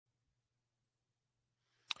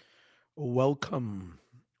Welcome.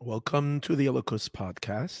 Welcome to the Elokus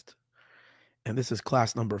podcast. And this is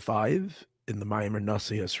class number 5 in the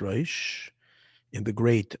Maayon Rosh in the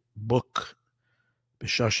great book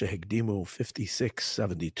Bishasha Hegdimu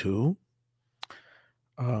 5672.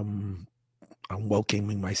 I'm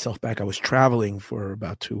welcoming myself back. I was traveling for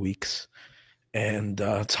about 2 weeks, and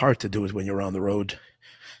it's hard to do it when you're on the road.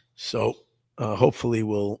 So hopefully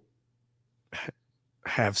we'll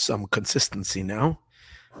have some consistency now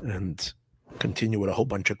and continue with a whole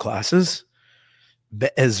bunch of classes.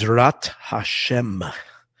 Be'ezrat Hashem.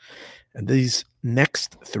 And these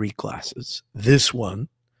next 3 classes, this one,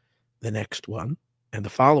 the next one, and the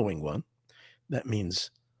following one, that means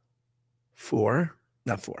 5,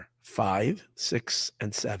 6,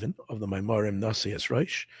 and 7 of the Maamorim Nasias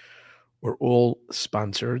Rosh were all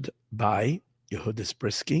sponsored by Yehudis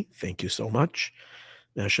Brisky. Thank you so much.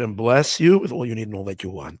 May Hashem bless you with all you need and all that you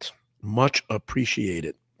want. Much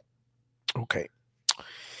appreciated. Okay.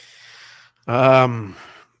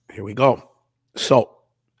 Here we go. So,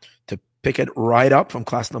 to pick it right up from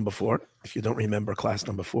class number 4, if you don't remember class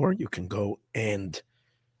number 4, you can go and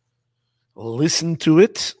listen to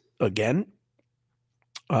it again.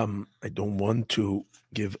 I don't want to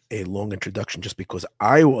give a long introduction just because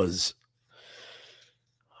I was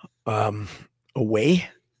away,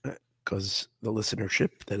 because the listenership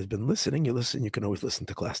that has been listening, you can always listen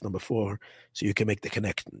to class number 4, so you can make the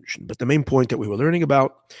connection. But the main point that we were learning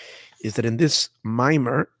about is that in this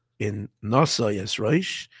Maayor, in Naso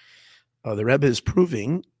Rosh, the Rebbe is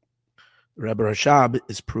proving, the Rebbe Rashab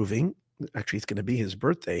is proving, actually it's going to be his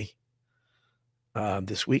birthday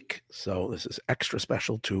this week, so this is extra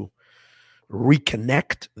special to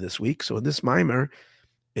reconnect this week. So in this Maayor,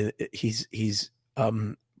 he's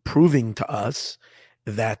proving to us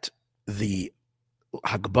that the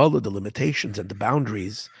Hagbala, the limitations and the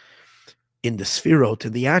boundaries in the Sfirot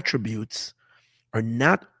and the attributes are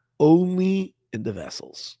not only in the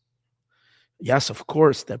vessels. Yes, of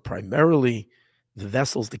course, that primarily the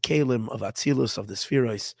vessels, the Kalim of Atzilus, of the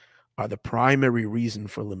Spheros, are the primary reason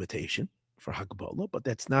for limitation, for Hagbala, but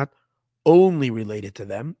that's not only related to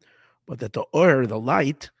them, but that the Or, the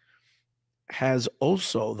light, has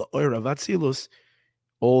also the Or of Atzilus,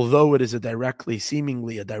 although it is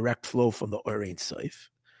seemingly a direct flow from the Or Ein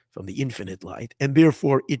Sof, from the infinite light, and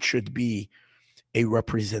therefore it should be a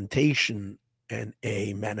representation and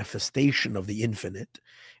a manifestation of the infinite,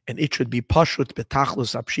 and it should be pashut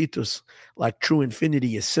betachlus apshitus, like true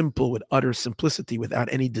infinity is simple with utter simplicity, without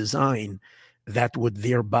any design that would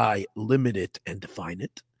thereby limit it and define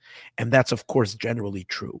it. And that's, of course, generally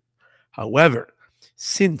true. However,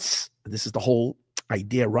 since this is the whole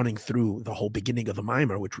idea running through the whole beginning of the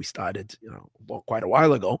Maayor, which we started quite a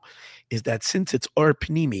while ago, is that since it's Or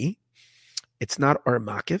Pnimi, it's not Or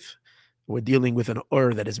Makif. We're dealing with an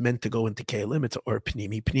Or that is meant to go into Kalim. It's Or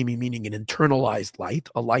Pnimi. Pnimi meaning an internalized light,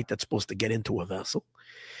 a light that's supposed to get into a vessel.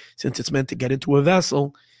 Since it's meant to get into a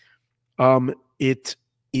vessel, it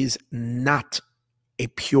is not a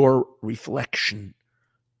pure reflection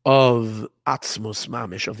of Atzmus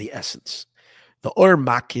Mamish, of the essence. The Or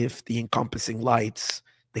Makif, the encompassing lights,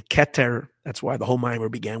 the Keter, that's why the whole Maayor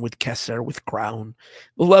began with Keser, with crown.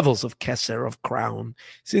 The levels of Keser, of crown,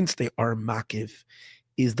 since they are Makif,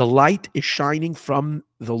 is the light is shining from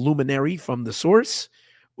the luminary, from the source,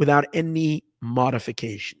 without any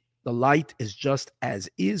modification. The light is just as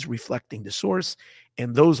is, reflecting the source,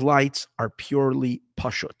 and those lights are purely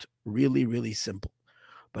pashut, really, really simple.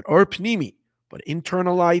 But Or Pnimi, but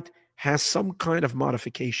internal light, has some kind of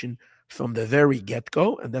modification from the very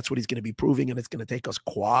get-go, and that's what he's going to be proving, and it's going to take us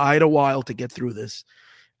quite a while to get through this,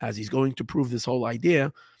 as he's going to prove this whole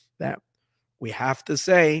idea that we have to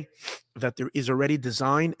say that there is already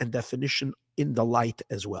design and definition in the light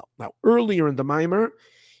as well. Now, earlier in the Maayor,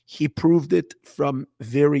 he proved it from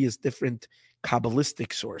various different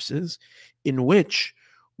Kabbalistic sources, in which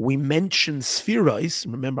we mention Spheros.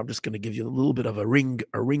 Remember, I'm just going to give you a little bit of a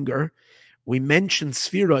ringer. We mention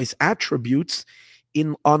Spheros attributes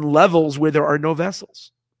on levels where there are no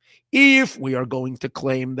vessels. If we are going to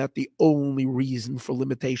claim that the only reason for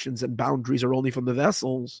limitations and boundaries are only from the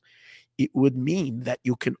vessels, it would mean that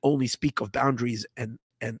you can only speak of boundaries and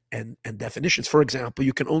definitions. For example,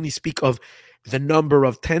 you can only speak of the number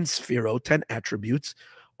of 10 sphero, 10 attributes,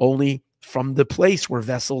 only from the place where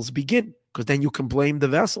vessels begin, because then you can blame the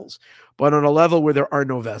vessels. But on a level where there are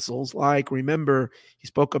no vessels, like, remember, he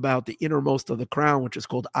spoke about the innermost of the crown, which is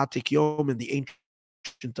called Atik Yom in the ancient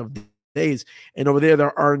of days, and over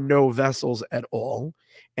there are no vessels at all,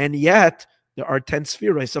 and yet there are 10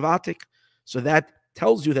 spheres of Atik. So that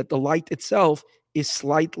tells you that the light itself is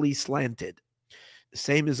slightly slanted. The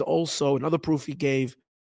same is also another proof he gave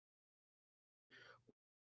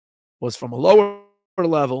was from a lower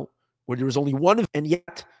level where there was only one, and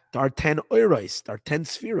yet there are 10 oiros, there are 10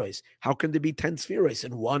 spheros. How can there be 10 spheros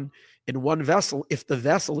in one vessel if the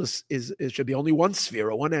vessel is should be only one sphere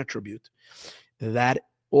or one attribute? That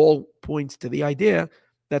all points to the idea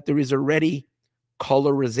that there is already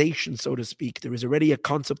colorization, so to speak. There is already a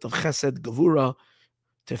concept of chesed, gevura,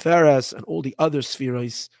 teferes, and all the other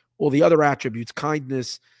spheros, all the other attributes,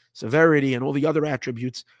 kindness, severity, and all the other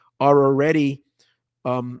attributes are already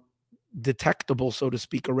detectable, so to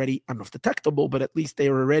speak, already. I don't know if detectable, but at least they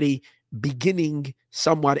are already beginning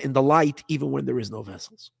somewhat in the light, even when there is no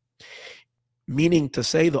vessels. Meaning to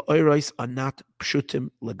say the oiros are not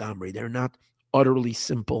pshutim legamri. They're not utterly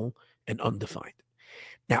simple and undefined.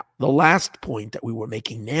 Now, the last point that we were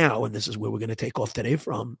making now, and this is where we're going to take off today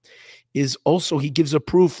from, is also he gives a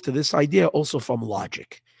proof to this idea also from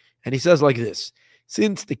logic. And he says like this: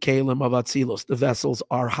 since the kelim of Atzilos, the vessels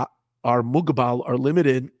are mugbal, are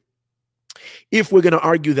limited, if we're going to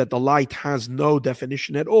argue that the light has no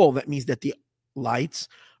definition at all, that means that the lights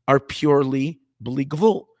are purely bli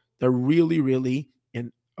gvul. They're really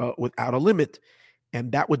without a limit.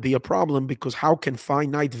 And that would be a problem, because how can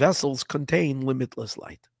finite vessels contain limitless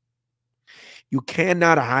light? You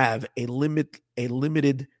cannot have a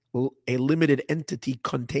limited entity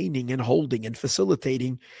containing and holding and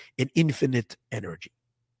facilitating an infinite energy.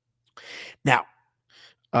 Now,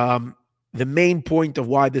 the main point of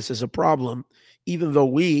why this is a problem, even though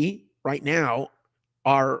we right now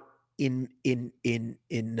are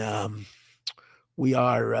we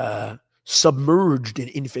are submerged in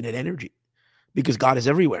infinite energy, because God is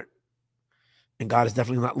everywhere, and God is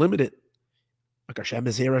definitely not limited. Like Hashem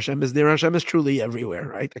is here, Hashem is there, Hashem is truly everywhere,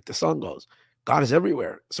 right? Like the song goes, God is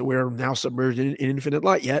everywhere. So we're now submerged in infinite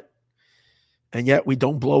light, and yet we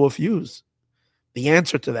don't blow a fuse. The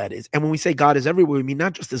answer to that is, and when we say God is everywhere, we mean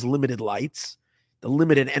not just his limited lights, the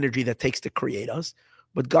limited energy that takes to create us,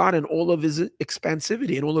 but God in all of his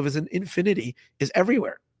expansivity and all of his infinity is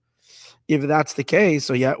everywhere. If that's the case,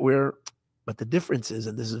 so yeah, but the difference is,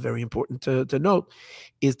 and this is very important to note,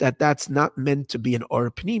 is that that's not meant to be an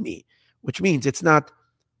or pnimi, which means it's not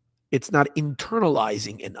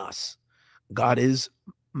internalizing in us. God is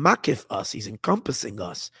makif us, he's encompassing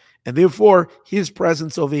us. And therefore, his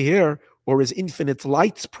presence over here, or his infinite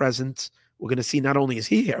light's presence, we're going to see not only is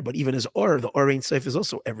he here, but even his the Or Ein Sof is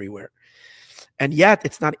also everywhere. And yet,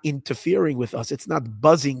 it's not interfering with us. It's not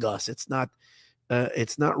buzzing us. It's not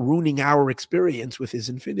ruining our experience with his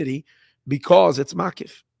infinity, because it's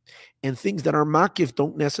makif. And things that are makif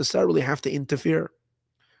don't necessarily have to interfere,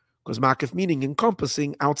 because makif meaning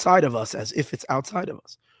encompassing outside of us, as if it's outside of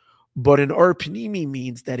us. But an or pnimi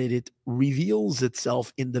means that it reveals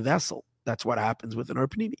itself in the vessel. That's what happens with an or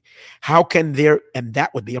pnimi. How can and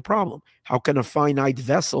that would be a problem. How can a finite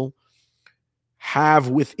vessel have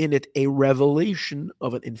within it a revelation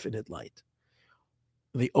of an infinite light?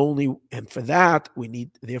 And for that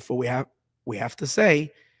we have to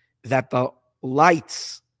say that the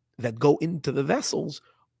lights that go into the vessels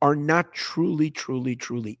are not truly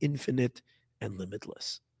infinite and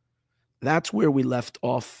limitless. That's where we left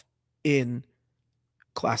off in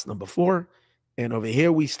class number 4. And over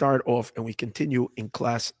here we start off and we continue in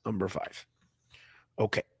class number 5.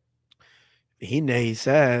 Okay. He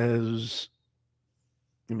says,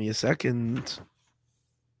 give me a second.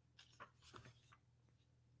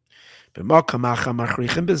 In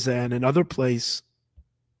another place,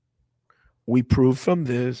 we prove from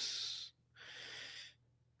this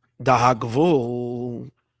the hagvul.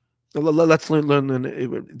 Let's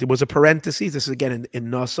learn. There was a parenthesis. This is again in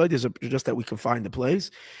Naso. Just that we can find the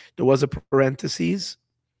place. There was a parenthesis.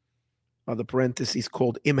 The parenthesis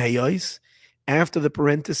called imhayos. After the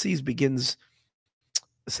parenthesis begins,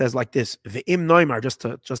 says like this: Ve'im noimar.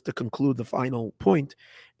 Just to conclude the final point.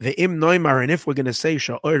 Ve'im noimar. And if we're going to say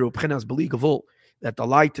sha'oru b'chinas b'li gevul, that the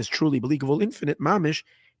light is truly b'li gevul, infinite mamish,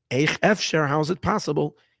 eich efsher. How is it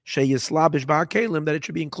possible sheyislabish ba'akelim, that it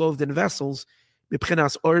should be enclosed in vessels?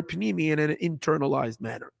 B'chinas or pnimi, in an internalized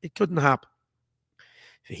manner. It couldn't happen.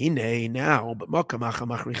 Now, but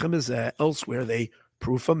elsewhere they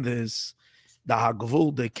prove from this the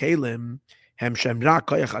hagvul de kelim hem shemra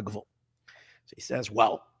koyach hagvul. So he says,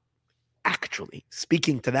 well, actually,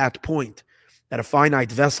 speaking to that point that a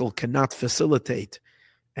finite vessel cannot facilitate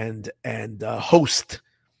and host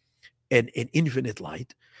an infinite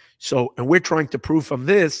light. So, and we're trying to prove from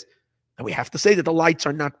this, and we have to say that the lights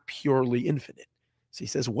are not purely infinite. So he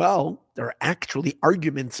says, well, there are actually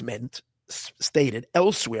arguments stated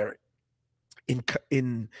elsewhere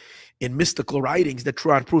in mystical writings that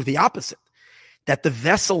try to prove the opposite. That the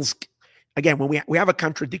vessels, again, when we have a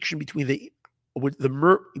contradiction between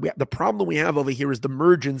the problem we have over here is the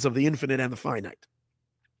mergence of the infinite and the finite.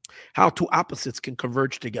 How two opposites can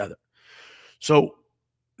converge together. So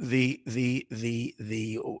the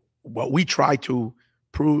what we try to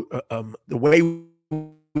prove, the way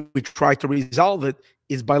we try to resolve it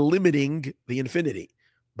is by limiting the infinity.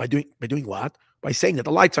 By doing what? By saying that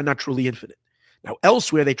the lights are not truly infinite. Now,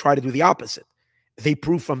 elsewhere they try to do the opposite. They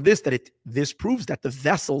prove from this that this proves that the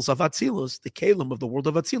vessels of Atzilus, the Kalim of the world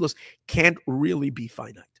of Atzilus, can't really be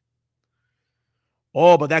finite.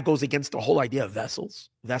 Oh, but that goes against the whole idea of vessels.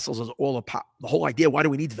 Vessels is all the whole idea. Why do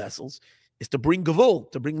we need vessels? Is to bring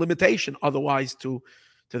gavul, to bring limitation, otherwise to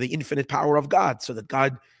the infinite power of God, so that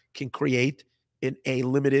God can create in a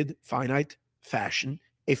limited, finite fashion,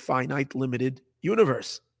 a finite, limited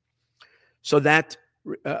universe. So that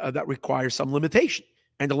requires some limitation,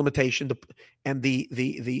 and the limitation, and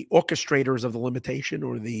the orchestrators of the limitation,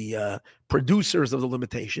 or the producers of the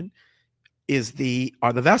limitation,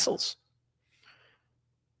 are the vessels.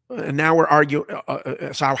 And now we're arguing.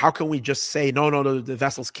 So how can we just say no? The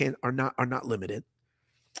vessels are not limited.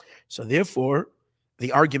 So therefore,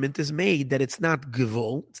 the argument is made that it's not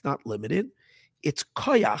gevul, it's not limited. It's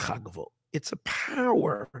koyach hagvul. It's a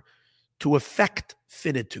power to affect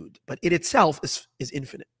finitude, but it itself is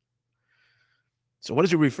infinite. So what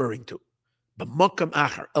is it referring to? B'makam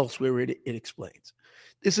achar, elsewhere it explains.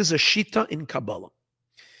 This is a shita in Kabbalah.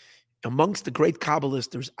 Amongst the great Kabbalists,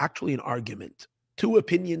 there's actually an argument, two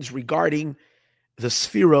opinions regarding the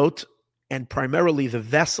sphirot, and primarily the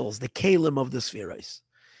vessels, the kalim of the spheros.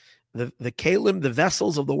 The kalim, the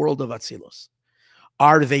vessels of the world of Atzilus.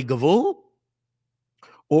 Are they gavul,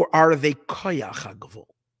 or are they koyach gavul?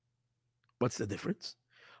 What's the difference?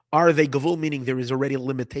 Are they gavul, meaning there is already a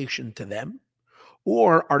limitation to them?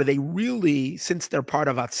 Or are they really, since they're part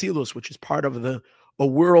of Atzilus, which is part of a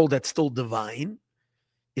world that's still divine,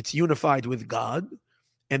 it's unified with God,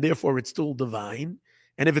 and therefore it's still divine.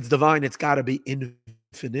 And if it's divine, it's got to be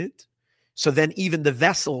infinite. So then even the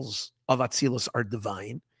vessels of Atzilus are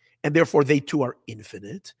divine, and therefore they too are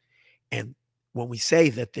infinite. And when we say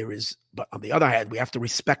that there is, but on the other hand, we have to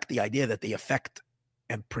respect the idea that they affect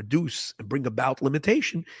and produce and bring about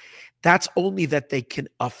limitation. That's only that they can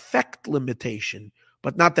affect limitation,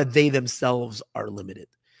 but not that they themselves are limited.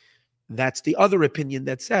 That's the other opinion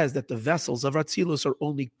that says that the vessels of Atzilus are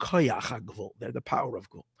only koyach hagvul. They're the power of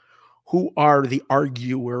gvul. Who are the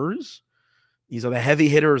arguers? These are the heavy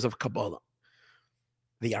hitters of Kabbalah.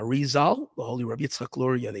 The Arizal, the Holy Rabbi Yitzchak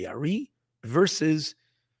Luria, the Ari, versus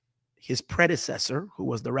his predecessor, who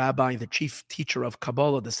was the rabbi, the chief teacher of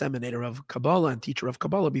Kabbalah, disseminator of Kabbalah, and teacher of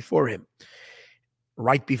Kabbalah before him,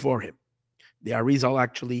 right before him. The Arizal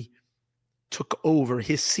actually took over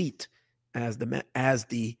his seat as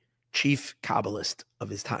the chief Kabbalist of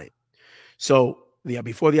his time. So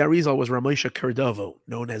before the Arizal was Ramosha Kerdovo,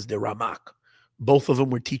 known as the Ramak. Both of them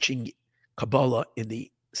were teaching Kabbalah in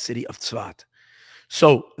the city of Tzvat.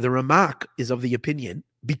 So the Ramak is of the opinion,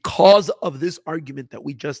 because of this argument that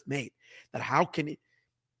we just made, that how can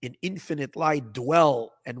an infinite light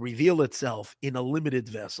dwell and reveal itself in a limited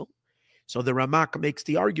vessel? So the Ramak makes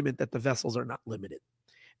the argument that the vessels are not limited.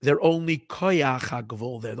 They're only koyach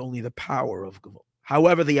hagvul, they're only the power of gvul.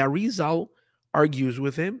 However, the Arizal argues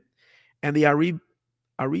with him, and the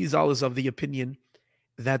Arizal is of the opinion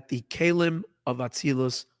that the kalim of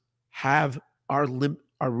Atzilus are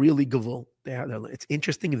really gavul. It's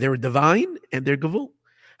interesting. They're divine and they're gavul.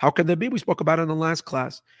 How can they be? We spoke about it in the last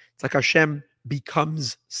class. It's like Hashem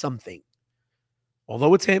becomes something.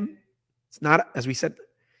 Although it's him, it's not, as we said,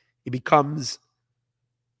 he becomes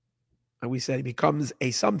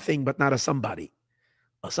a something, but not a somebody.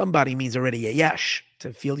 A somebody means already a yesh,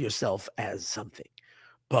 to feel yourself as something.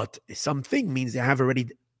 But something means they have already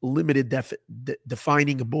limited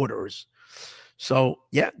defining borders. So,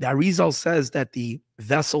 the Arizal says that the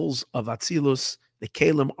vessels of Atzilus, the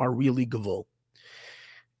Kalim, are really Gevul.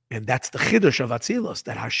 And that's the Chiddush of Atzilus,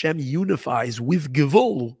 that Hashem unifies with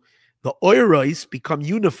Gevul. The Oiros become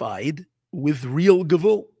unified with real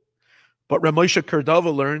Gevul. But Ramosha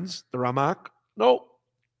Kerdova learns, the Ramak, no,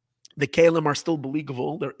 the Kalim are still B'li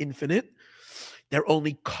Gevul, they're infinite. They're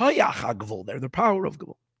only Koyach HaGevul, they're the power of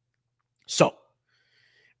Gevul. So,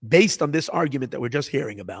 based on this argument that we're just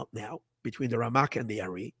hearing about now, between the Ramak and the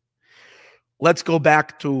Ari, let's go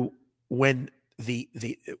back to when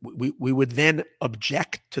we would then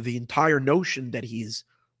object to the entire notion that he's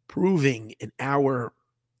proving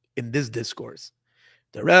in this discourse.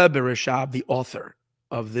 The Rebbe Rashab, the author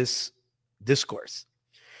of this discourse,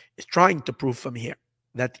 is trying to prove from here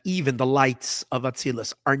that even the lights of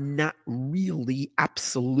Atzilus are not really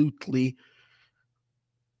absolutely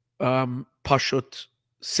pashut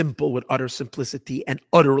simple with utter simplicity and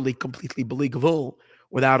utterly, completely beli gavul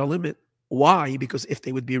without a limit. Why? Because if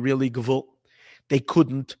they would be really gavul, they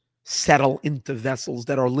couldn't settle into vessels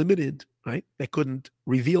that are limited, right? They couldn't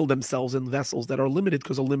reveal themselves in vessels that are limited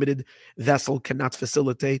because a limited vessel cannot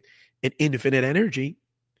facilitate an infinite energy.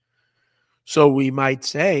 So we might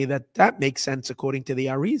say that makes sense according to the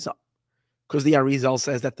Arizal, because the Arizal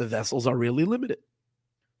says that the vessels are really limited.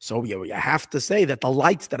 So you have to say that the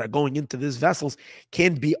lights that are going into these vessels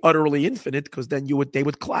can't be utterly infinite, because then they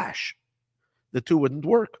would clash. The two wouldn't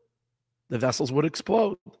work. The vessels would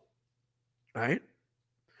explode, right?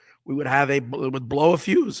 It would blow a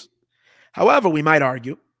fuse. However, we might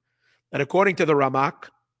argue that according to the Ramak,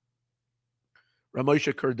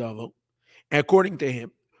 Ramosha Kerdavo, and according to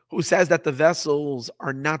him, who says that the vessels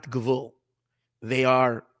are not gvul, they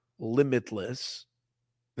are limitless.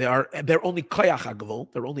 They're only koyach hagvul.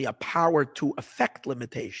 They're only a power to affect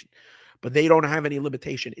limitation, but they don't have any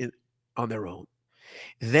limitation on their own.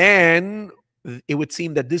 Then it would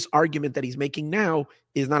seem that this argument that he's making now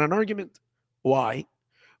is not an argument. Why?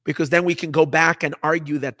 Because then we can go back and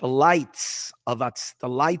argue that the lights of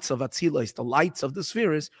Atzilos, the lights of the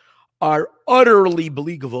spheres, are utterly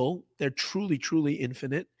believable. They're truly, truly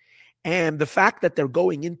infinite. And the fact that they're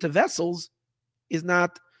going into vessels is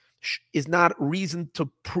not reason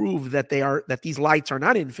to prove that these lights are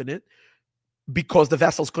not infinite, because the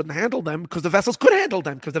vessels couldn't handle them, because the vessels could handle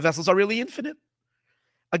them, because the vessels are really infinite.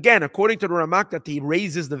 Again, according to the Ramak, that he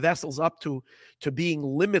raises the vessels up to being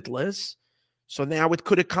limitless, so now it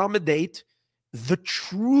could accommodate the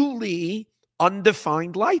truly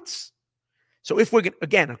undefined lights. So if we're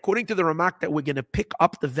according to the Ramak, that we're going to pick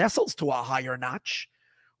up the vessels to a higher notch,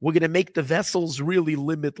 we're going to make the vessels really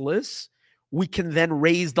limitless, we can then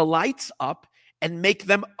raise the lights up and make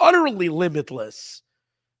them utterly limitless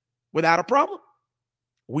without a problem.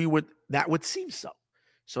 That would seem so.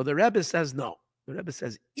 So the Rebbe says no. The Rebbe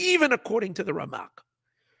says, even according to the Ramak,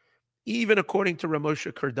 even according to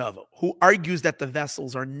Ramosha Kerdavo, who argues that the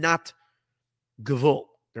vessels are not gvul,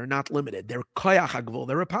 they're not limited, they're koyach hagvul,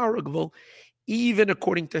 they're a power of gvul, even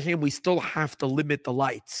according to him, we still have to limit the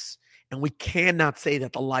lights, and we cannot say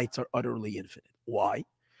that the lights are utterly infinite. Why?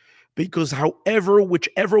 Because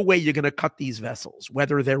whichever way you're going to cut these vessels,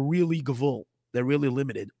 whether they're really gvul, they're really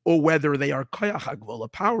limited, or whether they are koyach hagvul, a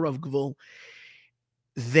power of gvul,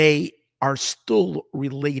 they are still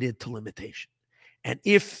related to limitation. And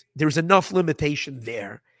if there's enough limitation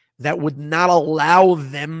there, that would not allow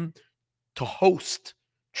them to host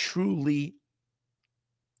truly,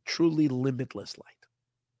 truly limitless light.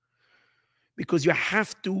 Because you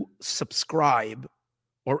have to subscribe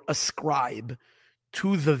or ascribe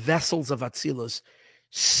to the vessels of Atzilus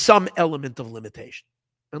some element of limitation.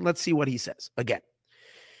 And let's see what he says again.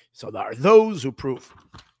 So there are those who prove,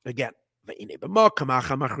 again, we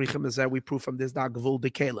prove from this that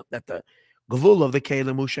the gavul of the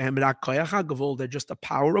kelim, they're just a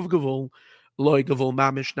power of gavul, loy gavul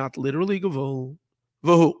mamish, not literally gavul.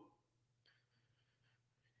 Vahu.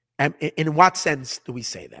 And in what sense do we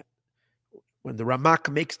say that? When the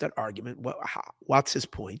Ramak makes that argument, what's his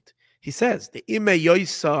point? He says, the ime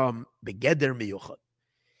yoisam begeder miyuchad.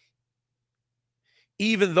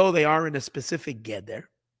 Even though they are in a specific geder,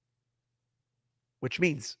 which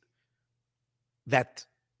means that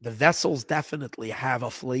the vessels definitely have a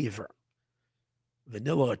flavor,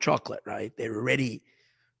 vanilla or chocolate, right? They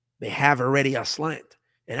have already a slant.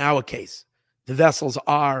 In our case, the vessels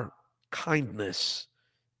are kindness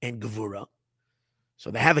and gevura, so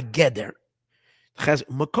they have a geder.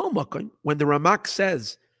 When the Ramak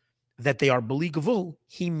says that they are beli gevul,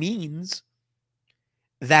 he means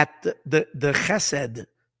that the chesed,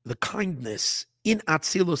 the kindness in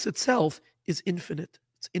Atzilus itself is infinite.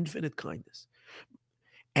 It's infinite kindness.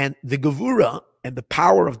 And the gevura and the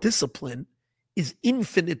power of discipline is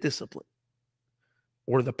infinite discipline.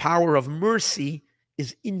 Or the power of mercy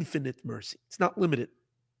is infinite mercy. It's not limited.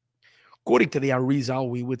 According to the Arizal,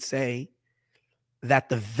 we would say that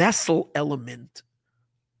the vessel element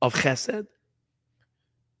of chesed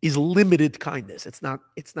is limited kindness. It's not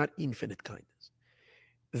infinite kindness.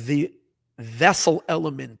 The vessel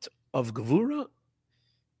element of gevura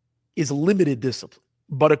is limited discipline.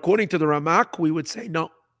 But according to the Ramak, we would say no.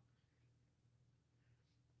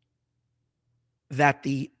 That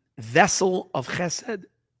the vessel of chesed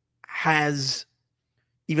has,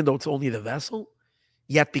 even though it's only the vessel,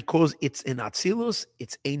 yet because it's in Atzilus,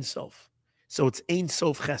 it's Ein Sof. So it's Ein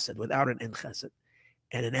Sof chesed, without an end chesed.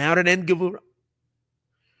 And an out and end gevura.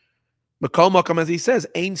 Makol Makam, as he says,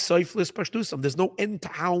 Ein Soiflis Pashtusam. There's no end to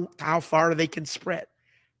how far they can spread.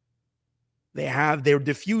 They have their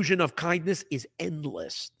diffusion of kindness is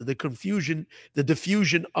endless. The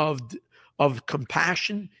diffusion of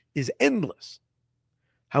compassion is endless.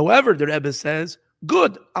 However, the Rebbe says,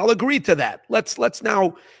 good, I'll agree to that. Let's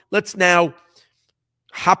now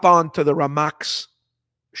hop on to the Ramak's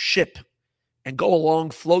ship and go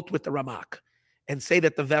along, float with the Ramak, and say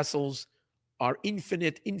that the vessels are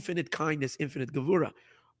infinite kindness, infinite gevura.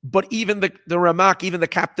 But even the Ramak, even the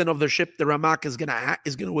captain of the ship, the Ramak is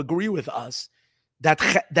gonna agree with us that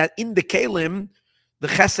in the Kalim, the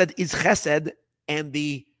Chesed is Chesed and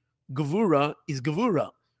the Gevura is Gevura,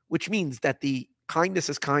 which means that the kindness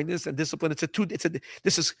is kindness and discipline.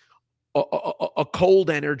 This is a cold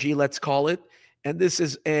energy, let's call it, and this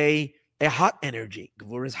is a hot energy.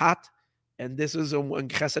 Gevura is hot, and this is when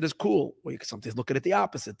Chesed is cool. Or you can sometimes look at it the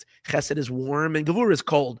opposite. Chesed is warm and Gevura is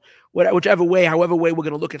cold. However way we're going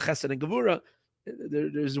to look at Chesed and Gevura,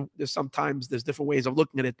 there's sometimes different ways of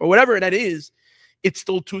looking at it. But whatever that is, it's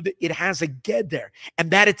still it has a geder, and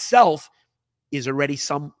that itself is already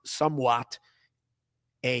somewhat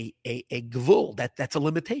a gvul. That's a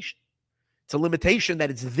limitation. It's a limitation that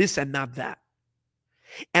it's this and not that.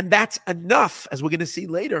 And that's enough, as we're going to see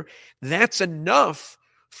later, that's enough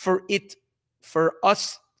for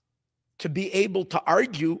us to be able to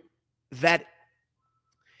argue that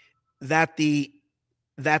the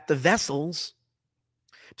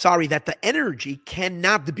energy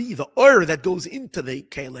cannot be the oil that goes into the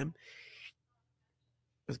kalim.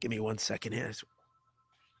 Just give me 1 second here.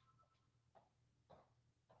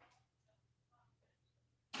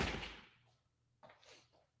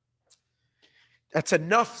 That's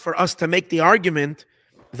enough for us to make the argument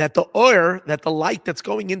that the oil, that the light that's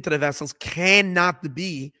going into the vessels cannot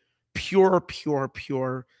be pure,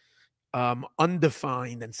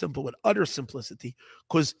 undefined and simple with utter simplicity,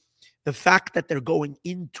 because the fact that they're going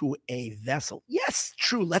into a vessel, yes,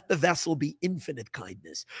 true, let the vessel be infinite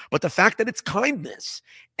kindness, but the fact that it's kindness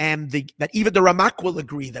and that even the Ramak will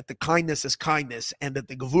agree that the kindness is kindness and that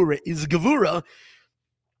the Gevura is Gevura,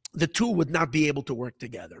 the two would not be able to work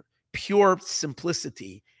together. Pure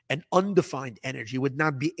simplicity and undefined energy would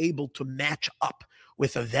not be able to match up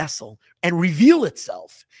with a vessel and reveal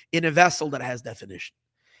itself in a vessel that has definition.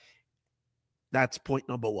 That's point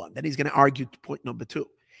number one. Then he's going to argue to point number two,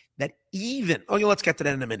 that even, let's get to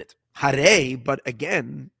that in a minute. Hare, but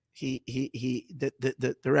again, the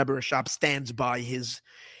Rebbe Rashab stands by his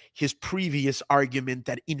previous argument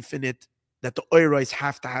that the oiros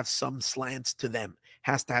have to have some slants to them,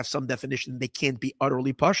 has to have some definition. They can't be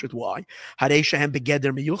utterly pashut. Why? Hare shehem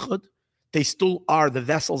begeder miyuchad. They still are, the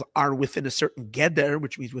vessels are within a certain geder,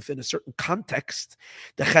 which means within a certain context.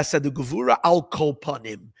 The chesed gevura al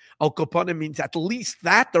kolpanim. Al kolpanim means at least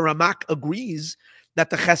that the Ramak agrees that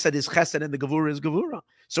the chesed is chesed and the gevura is gevura.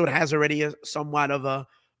 So it has already somewhat of a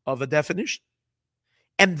definition.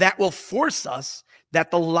 And that will force us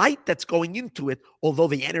that the light that's going into it, although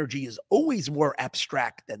the energy is always more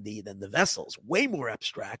abstract than the vessels, way more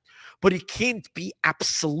abstract, but it can't be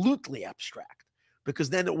absolutely abstract, because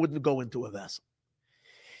then it wouldn't go into a vessel.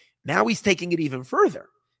 Now he's taking it even further,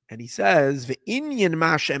 and he says, "V'inyan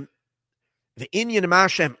mashem."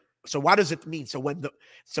 So what does it mean? So when the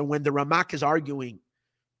Ramak is arguing,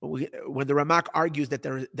 when the Ramak argues that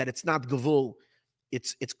it's not gevul,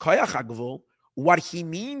 it's koyach hagvul. What he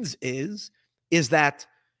means is that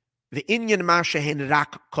the inyan mashehen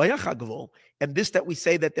rak koyach hagvul, and this that we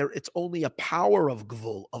say that it's only a power of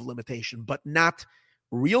gevul, of limitation, but not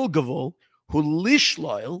real gevul. Who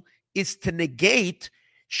lishloil is to negate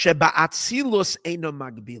sheba atzilus eino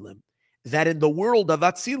magbilim, that in the world of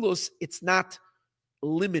atzilus it's not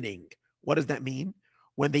limiting. What does that mean?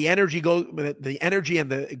 When the energy goes into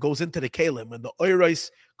the kalim, when the oiros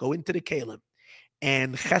go into the kalim,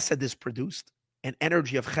 and chesed is produced, and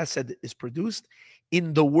energy of chesed is produced,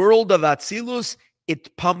 in the world of atzilus,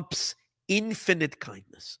 it pumps infinite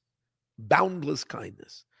kindness, boundless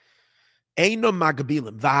kindness. Eino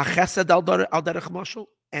magbilim v'achesed al derech mashal,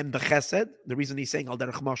 and the chesed. The reason he's saying al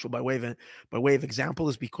derech mashal by way of example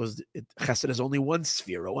is because chesed is only one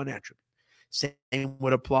sphere, one attribute. Same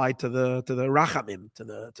would apply to the rachamim, to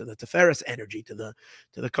the teferes energy, to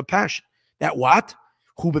the compassion. That what?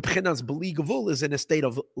 Hu b'pchinas b'li gevul is in a state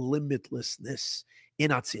of limitlessness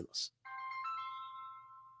in atzilus.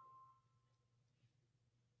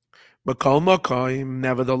 B'kol makom,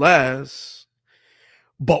 nevertheless.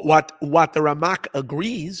 But what the Ramak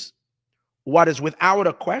agrees, what is without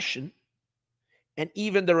a question, and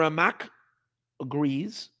even the Ramak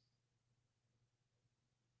agrees,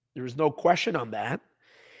 there is no question on that,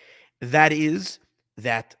 that is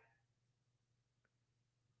that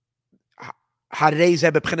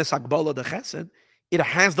it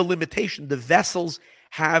has the limitation. The vessels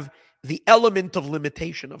have the element of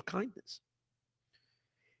limitation of kindness.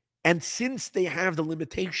 And since they have the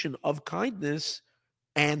limitation of kindness,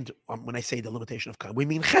 and when I say the limitation of kindness, we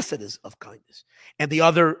mean chesed is of kindness. And the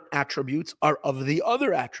other attributes are of the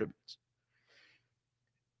other attributes.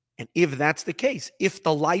 And if that's the case, if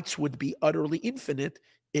the lights would be utterly infinite,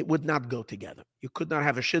 it would not go together. You could not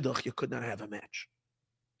have a shidduch, you could not have a match.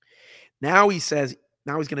 Now he says,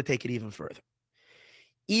 now he's going to take it even further.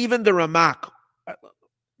 Even the Ramak,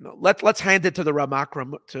 let's hand it to the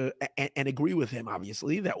Ramak and agree with him,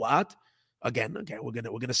 obviously, that what? Again, we're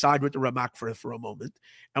gonna side with the Ramak for a moment,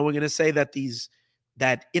 and we're gonna say that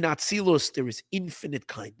that in Atzilus there is infinite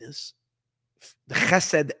kindness. The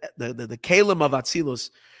chesed, the kalim of Atzilus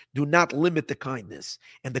do not limit the kindness,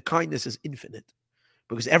 and the kindness is infinite,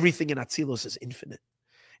 because everything in Atzilus is infinite,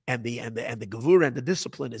 and the gevura and the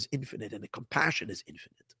discipline is infinite, and the compassion is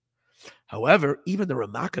infinite. However, even the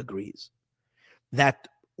Ramak agrees that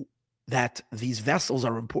these vessels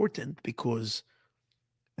are important because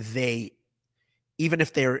they, even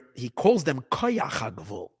if he calls them koyach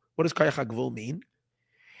hagvul. What does koyach hagvul mean?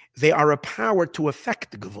 They are a power to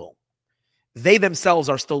affect gevul. They themselves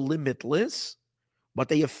are still limitless, but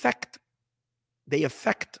they affect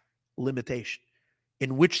limitation.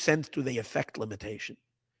 In which sense do they affect limitation?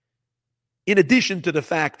 In addition to the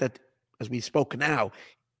fact that, as we spoke now,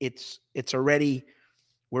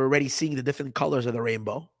 we're already seeing the different colors of the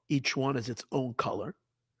rainbow. Each one is its own color.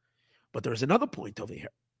 But there's another point over here.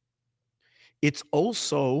 It's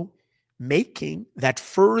also making that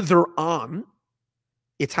further on,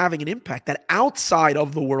 it's having an impact that outside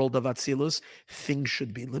of the world of Atzilus, things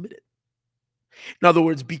should be limited. In other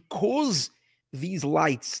words, because these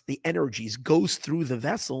lights, the energies, goes through the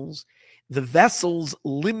vessels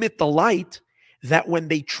limit the light, that when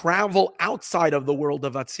they travel outside of the world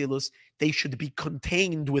of Atzilus, they should be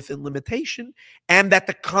contained within limitation, and that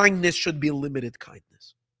the kindness should be limited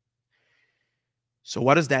kindness. So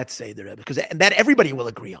what does that say there? Because that everybody will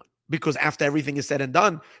agree on. Because after everything is said and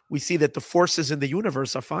done, we see that the forces in the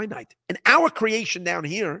universe are finite. And our creation down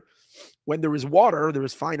here, when there is water, there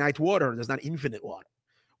is finite water. There's not infinite water.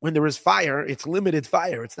 When there is fire, it's limited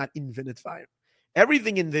fire. It's not infinite fire.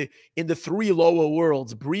 Everything in the three lower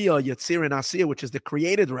worlds, Bria, Yetzir, and Asir, which is the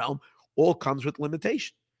created realm, all comes with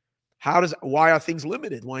limitation. Why are things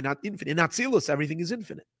limited? Why not infinite? In Atzilus, everything is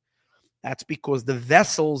infinite. That's because the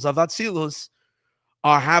vessels of Atzilus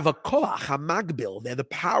have a koach, a magbil. They're the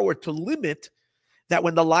power to limit that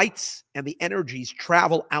when the lights and the energies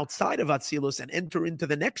travel outside of Atzilus and enter into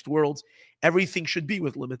the next worlds, everything should be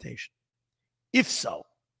with limitation. If so,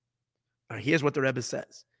 here's what the Rebbe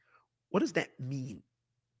says. What does that mean?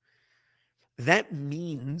 That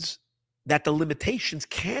means that the limitations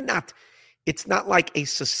it's not like a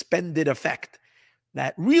suspended effect,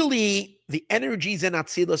 that really the energies in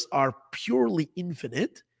Atzilus are purely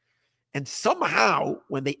infinite, and somehow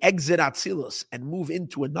when they exit Atzilus and move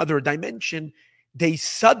into another dimension, they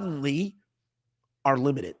suddenly are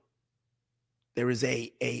limited. There is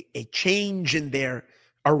a change in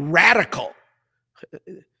a radical,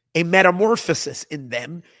 a metamorphosis in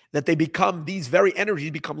them, that these very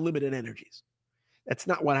energies become limited energies. That's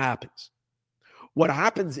not what happens. What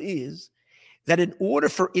happens is that in order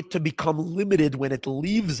for it to become limited when it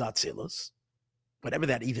leaves Atzilus, whatever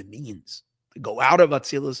that even means, to go out of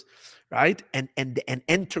Atzilus, right, and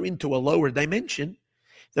enter into a lower dimension,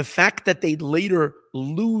 the fact that they later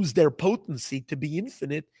lose their potency to be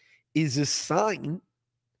infinite is a sign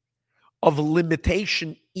of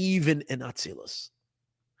limitation even in Atzilus.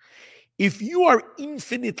 If you are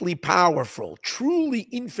infinitely powerful, truly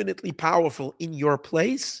infinitely powerful in your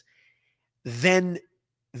place, then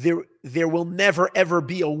there will never ever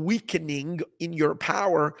be a weakening in your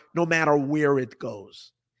power, no matter where it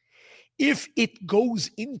goes. If it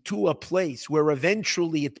goes into a place where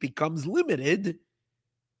eventually it becomes limited,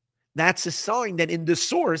 that's a sign that in the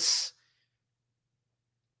source,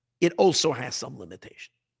 it also has some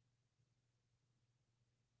limitation.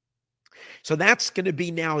 So that's going to be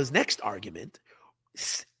now his next argument.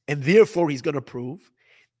 And therefore, he's going to prove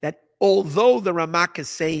that although the Ramak is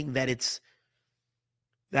saying that it's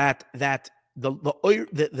that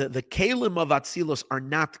the kalim of Atzilus are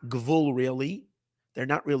not gvul really, they're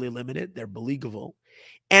not really limited, they're beli gvul.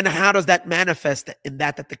 And how does that manifest in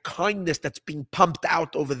that the kindness that's being pumped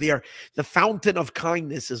out over there, the fountain of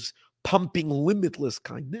kindness is pumping limitless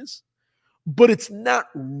kindness, but it's not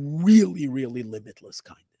really, really limitless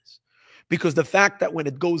kindness. Because the fact that when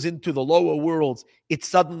it goes into the lower worlds, it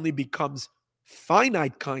suddenly becomes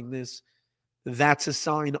finite kindness, that's a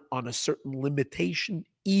sign on a certain limitation,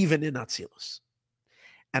 even in Atzilus.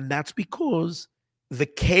 And that's because the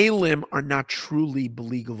Kalim are not truly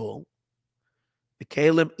believable. The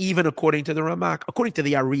Kalim, even according to the Ramak, according to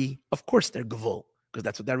the Ari, of course they're Gavul, because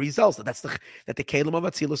that's what that Ari tells us. That the Kalim of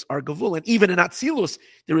Atzilus are Gavul. And even in Atzilus,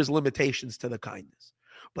 there is limitations to the kindness.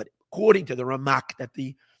 But according to the Ramak,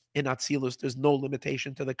 in Atzilus, there's no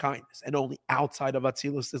limitation to the kindness. And only outside of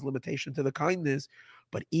Atzilus, there's limitation to the kindness.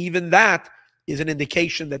 But even that is an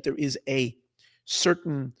indication that there is a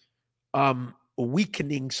certain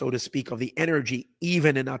weakening, so to speak, of the energy,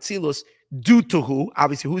 even in Atzilus, due to who?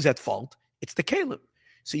 Obviously, who's at fault? It's the Kalim.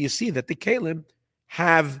 So you see that the Kalim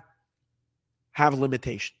have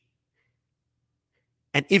limitation.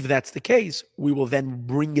 And if that's the case, we will then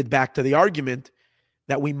bring it back to the argument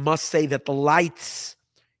that we must say that the lights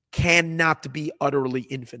cannot be utterly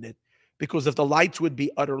infinite. Because if the lights would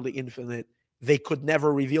be utterly infinite, they could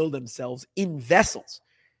never reveal themselves in vessels.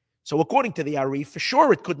 So according to the Ari, for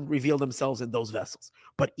sure it couldn't reveal themselves in those vessels.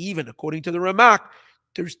 But even according to the Ramak,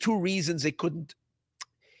 there's two reasons it couldn't.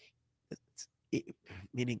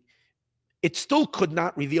 Meaning, it still could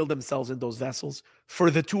not reveal themselves in those vessels for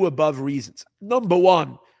the two above reasons. Number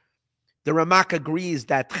one, the Ramak agrees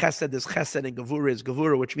that chesed is chesed and gevura is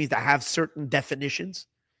gevura, which means they have certain definitions,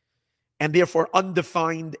 and therefore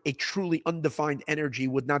a truly undefined energy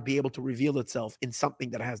would not be able to reveal itself in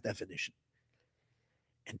something that has definition.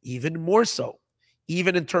 And even more so,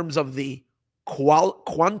 even in terms of the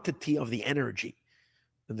quantity of the energy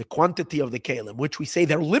and the quantity of the kalim, which we say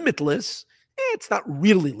they're limitless, it's not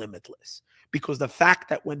really limitless, because the fact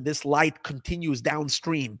that when this light continues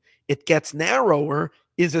downstream, it gets narrower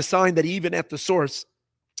is a sign that even at the source,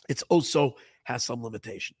 it also has some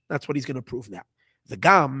limitation. That's what he's going to prove now. The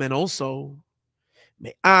gam, and also,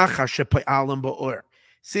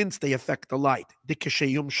 since they affect the light,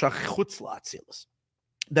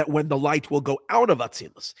 that when the light will go out of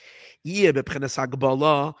Atzilus,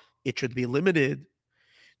 it should be limited.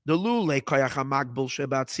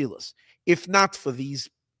 If not for these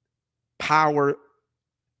power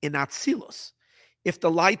in Atzilus, if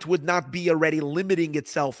the light would not be already limiting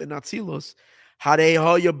itself in Atzilus,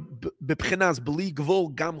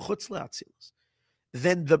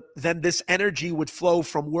 then this energy would flow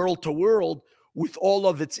from world to world with all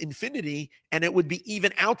of its infinity, and it would be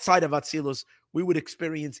even outside of Atzilus, we would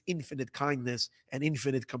experience infinite kindness and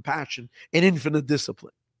infinite compassion and infinite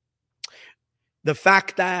discipline. The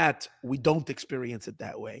fact that we don't experience it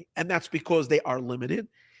that way, and that's because they are limited,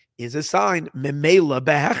 is a sign, memela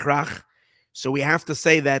behechrach. So we have to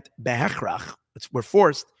say that behechrach, we're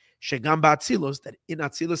forced, shegam ba'atzilus, that in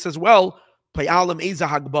Atzilus as well, payalam eza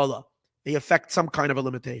hagbala, they affect some kind of a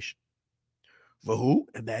limitation. Vahu,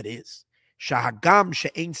 and that is, shahagam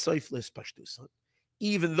she'ein soiflis pashtusan,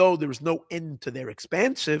 even though there is no end to their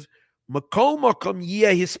expansive, makom makom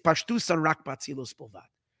yeh his pashtusan rak ba'atzilus bolvad.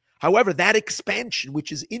 However, that expansion,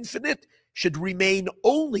 which is infinite, should remain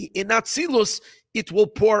only in Atzilus. It will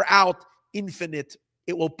pour out infinite,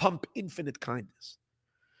 it will pump infinite kindness.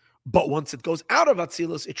 But once it goes out of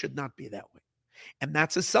Atzilus, it should not be that way. And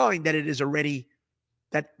that's a sign that it is already,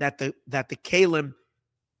 that the Kalim,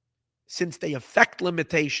 since they affect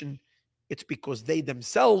limitation, it's because they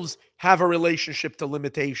themselves have a relationship to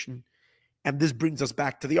limitation. And this brings us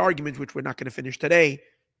back to the argument, which we're not going to finish today,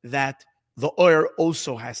 that the oil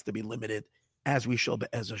also has to be limited, as we shall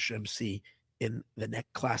Be'ez Hashem see in the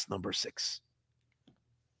next class number 6.